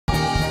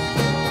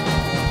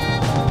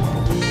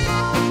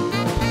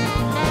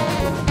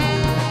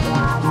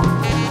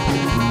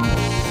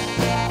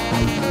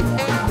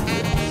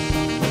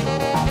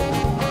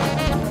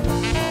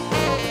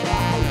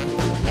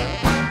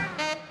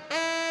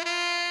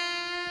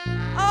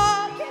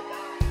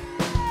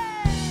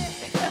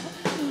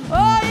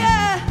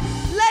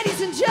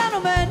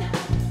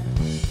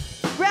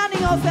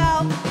off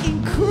our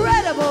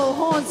incredible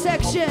horn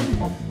section.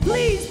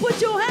 Please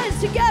put your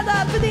hands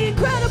together for the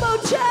incredible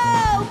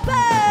Chow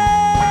Band.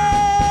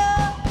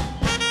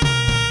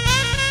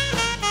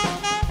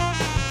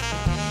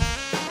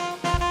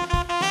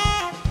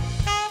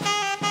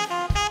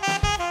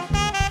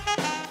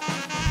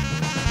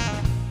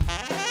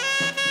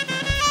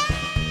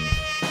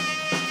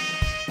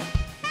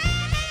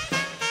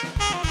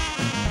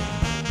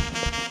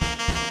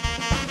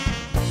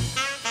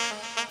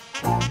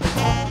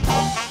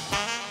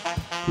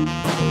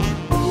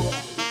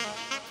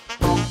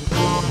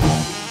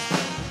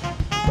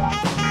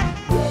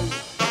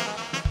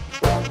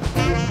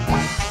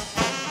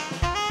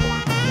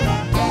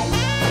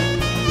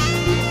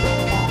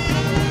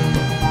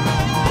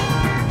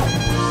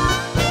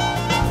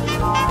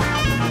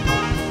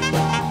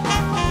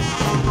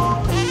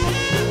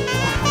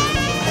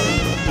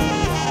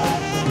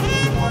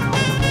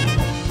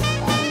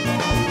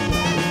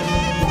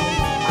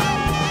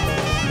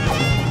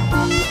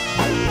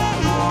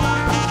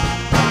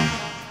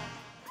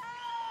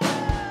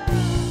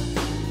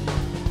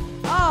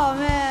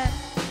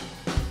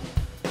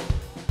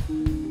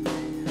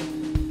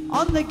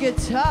 On the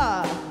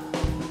guitar,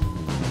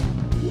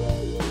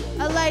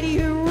 a lady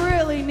who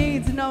really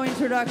needs no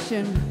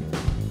introduction,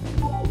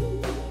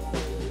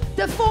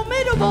 the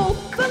formidable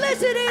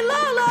Felicity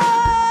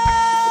Lawless!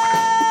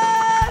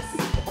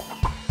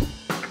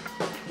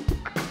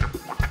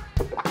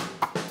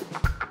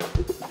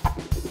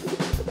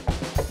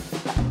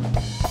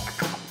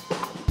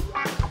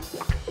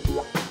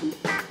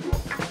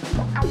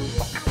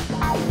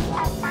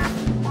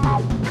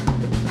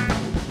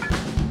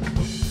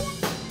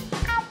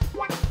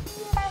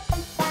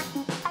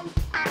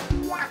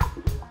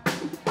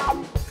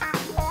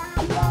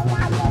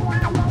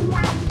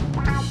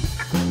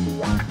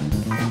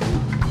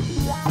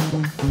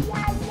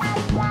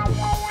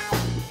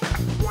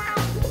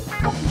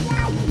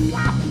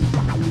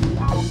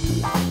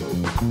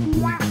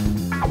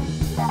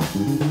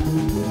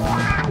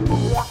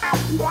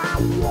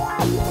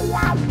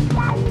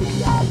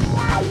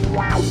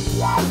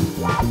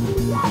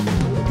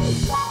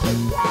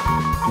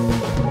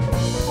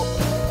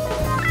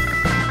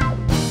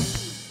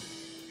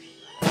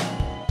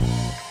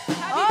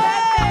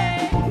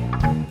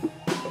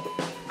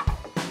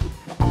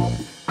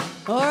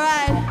 All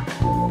right,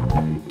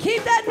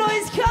 keep that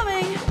noise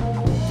coming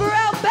for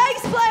our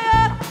bass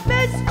player,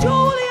 Miss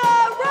Julia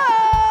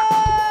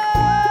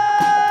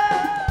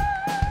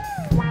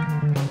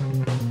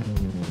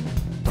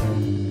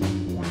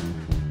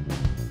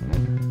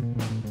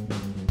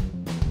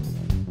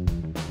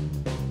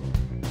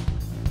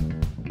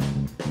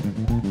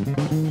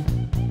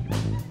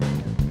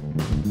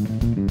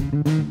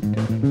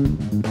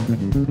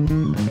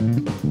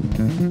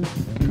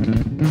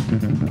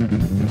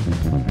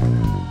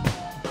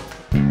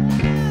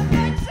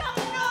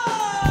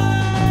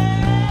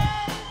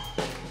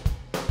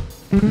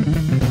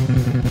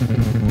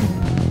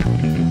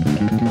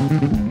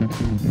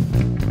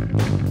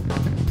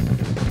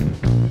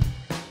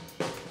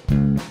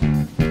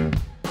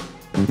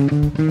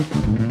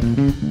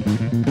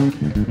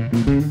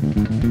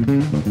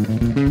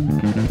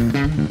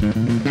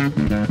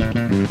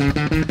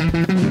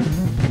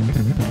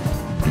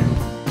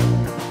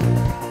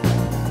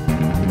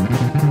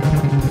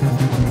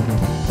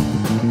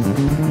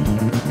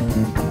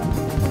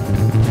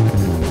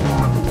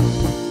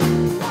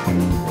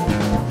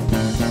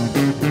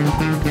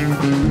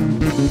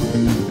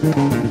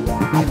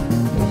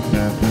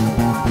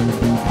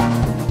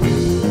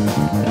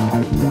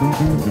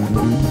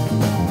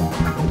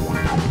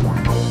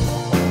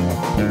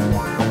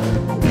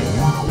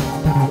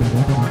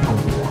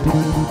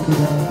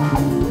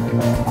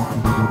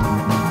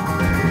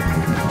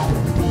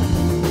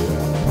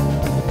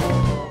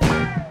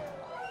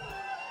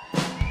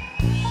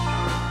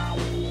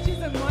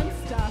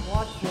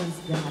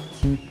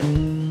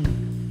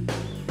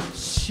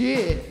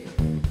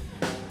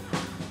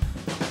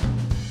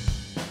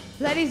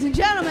Ladies and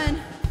gentlemen,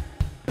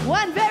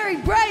 one very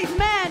brave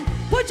man.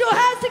 Put your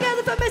hands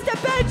together for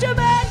Mr.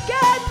 Benjamin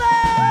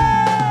Ganley!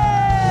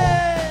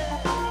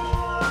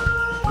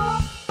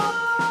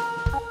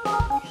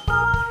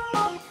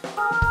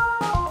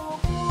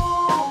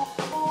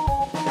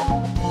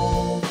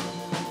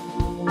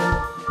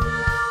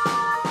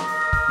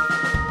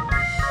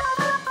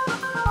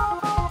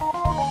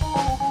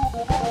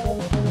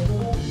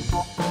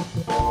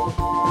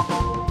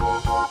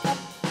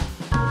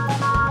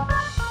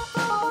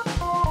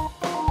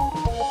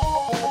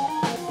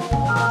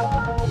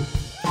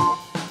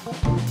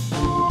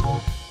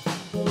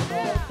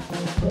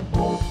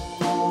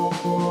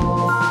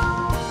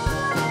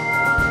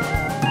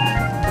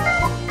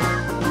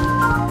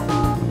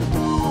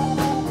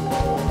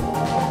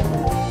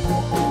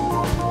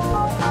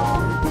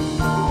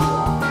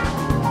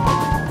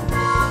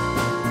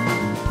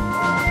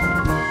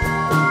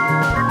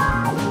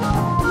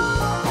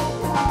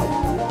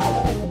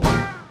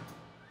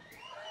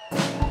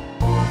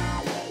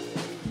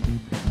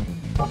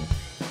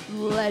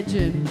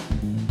 Legend.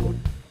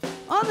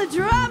 On on the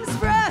drums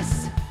for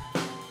us.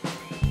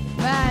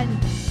 Man,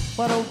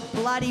 what a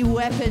bloody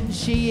weapon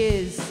she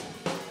is.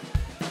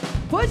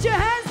 Put your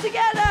hands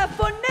together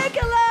for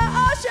Nicola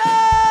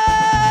Usher.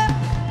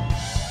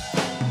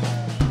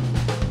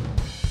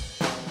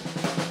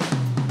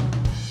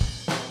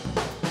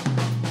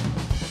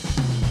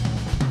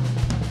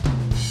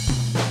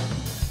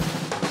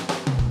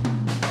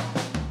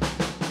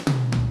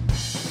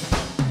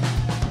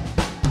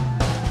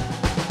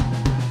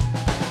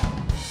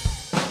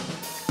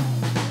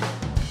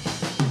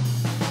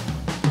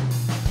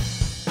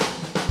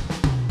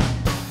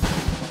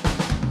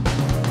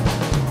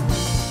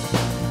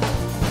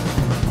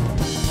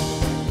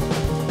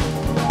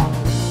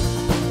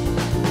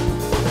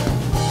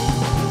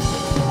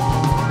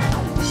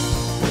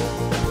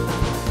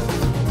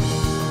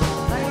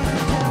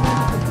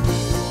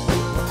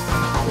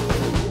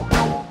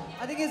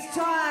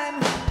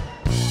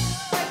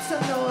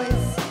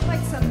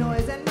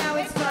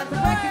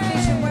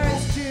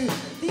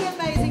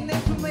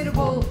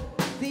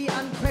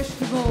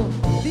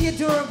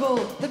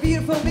 The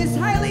beautiful Miss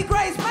Hayley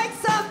Grace, make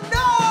some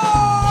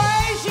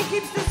noise! She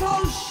keeps this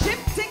whole ship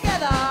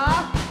together.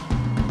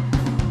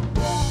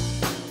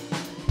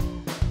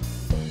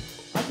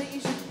 I think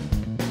you should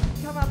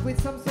come up with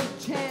some sort of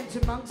chant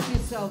amongst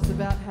yourselves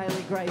about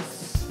Hayley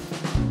Grace.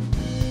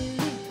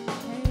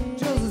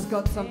 Jules has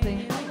got something.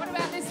 What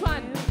about this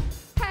one?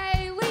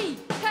 Hayley,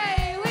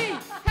 Hayley,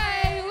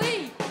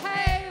 Hayley, Hayley,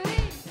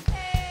 Hayley,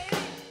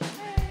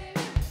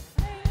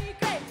 Hayley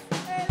Grace,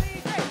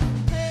 Hayley Grace.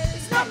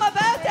 It's not my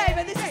birthday,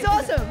 but this is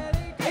awesome.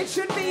 It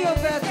should be your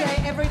birthday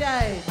every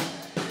day.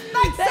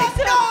 Make some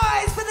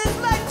noise for this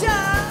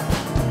legend.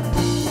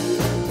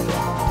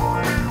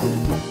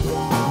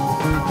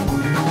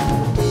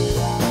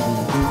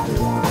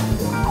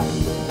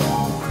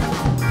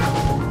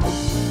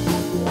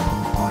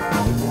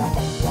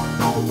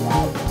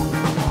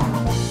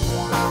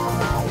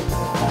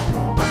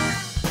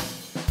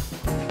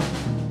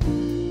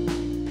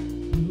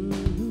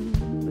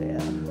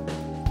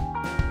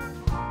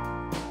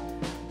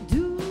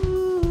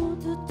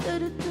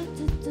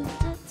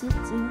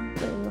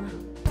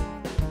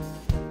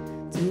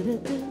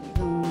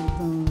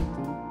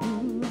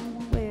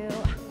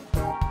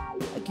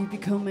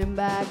 Coming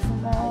back for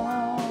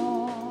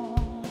more.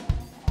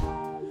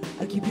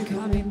 I keep you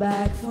coming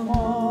back for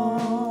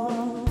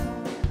more.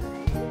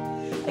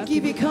 I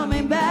keep you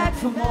coming back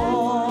for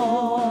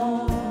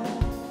more.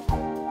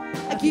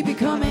 I keep you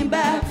coming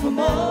back for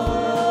more.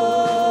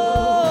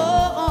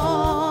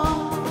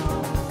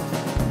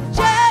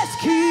 Just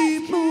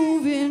keep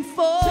moving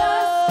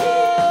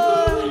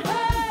forward.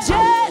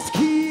 Just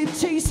keep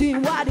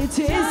chasing what it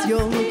is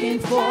you're looking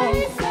for.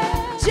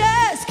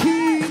 Just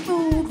keep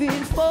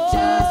moving forward.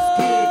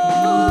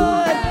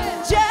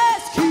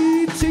 Just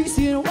keep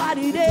chasing what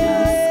it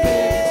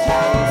is.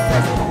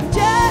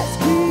 Just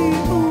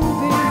keep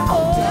moving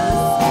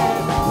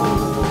forward.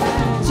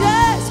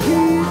 Just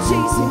keep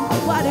chasing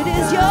what it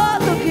is you're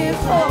looking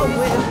for.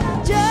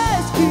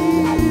 Just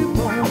keep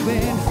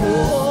moving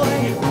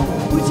forward.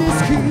 We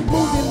just keep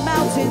moving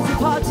mountains and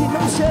parting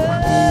ocean.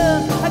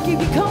 I keep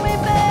you coming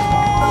back.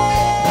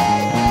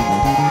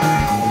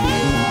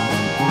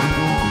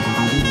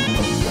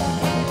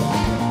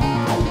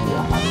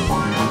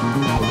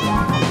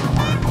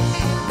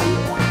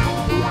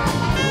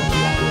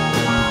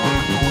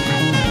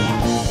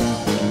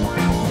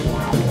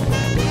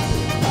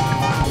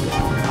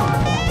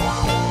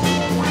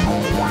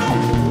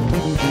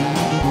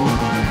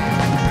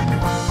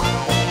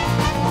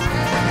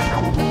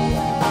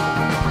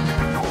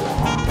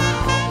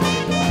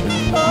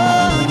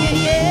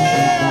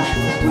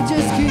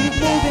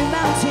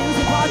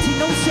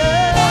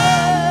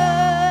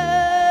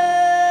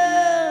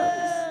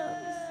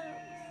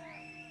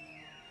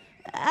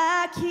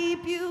 I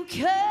keep you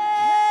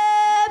coming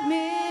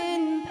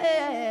back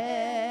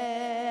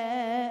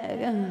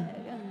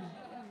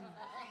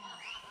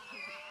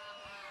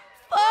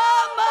for more.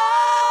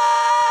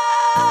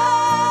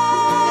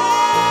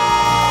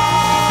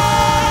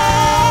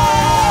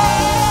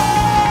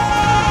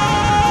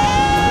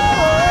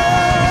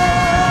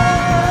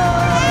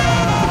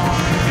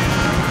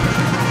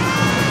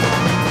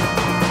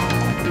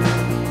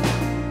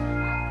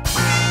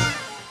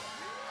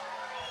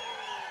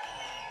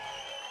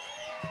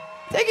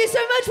 Thank you so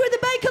much for the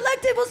Bay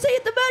Collective. We'll see you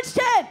at the merch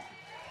tent.